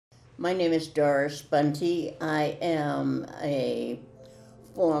My name is Doris Bunte. I am a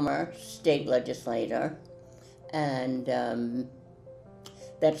former state legislator, and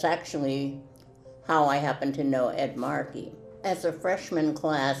that's actually how I happen to know Ed Markey. As a freshman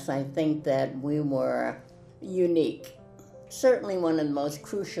class, I think that we were unique. Certainly one of the most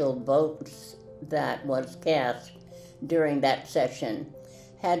crucial votes that was cast during that session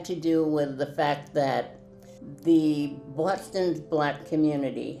had to do with the fact that the Boston's black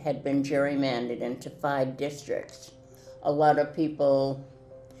community had been gerrymandered into 5 districts. A lot of people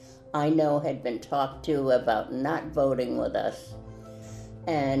I know had been talked to about not voting with us,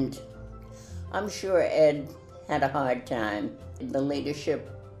 and I'm sure Ed had a hard time. The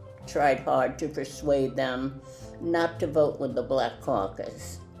leadership tried hard to persuade them not to vote with the Black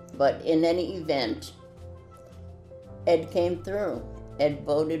Caucus. But in any event, Ed came through. Ed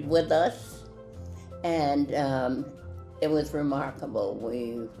voted with us, and it was remarkable.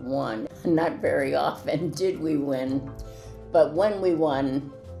 We won. Not very often did we win, but when we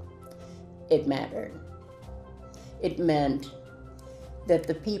won, it mattered. It meant that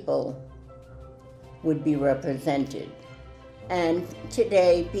the people would be represented. And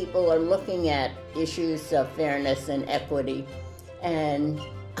today, people are looking at issues of fairness and equity, and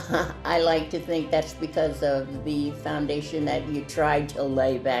I like to think that's because of the foundation that you tried to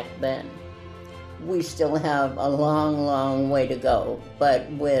lay back then. We still have a long, long way to go, but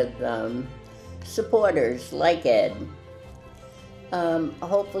with supporters like Ed,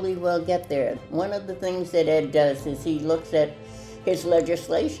 hopefully we'll get there. One of the things that Ed does is he looks at his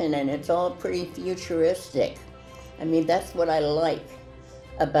legislation, and it's all pretty futuristic. I mean, that's what I like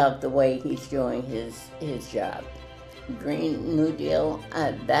about the way he's doing his job. Green New Deal,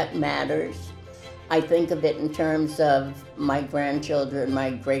 that matters. I think of it in terms of my grandchildren,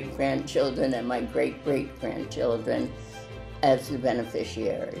 my great-grandchildren, and my great-great-grandchildren as the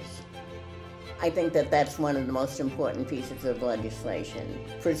beneficiaries. I think that that's one of the most important pieces of legislation,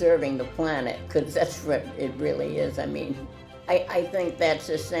 preserving the planet, because that's what it really is. I mean, I think that's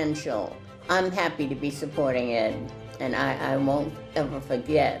essential. I'm happy to be supporting Ed, and I won't ever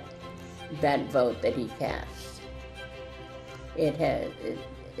forget that vote that he cast.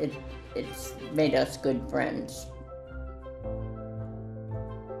 It's made us good friends.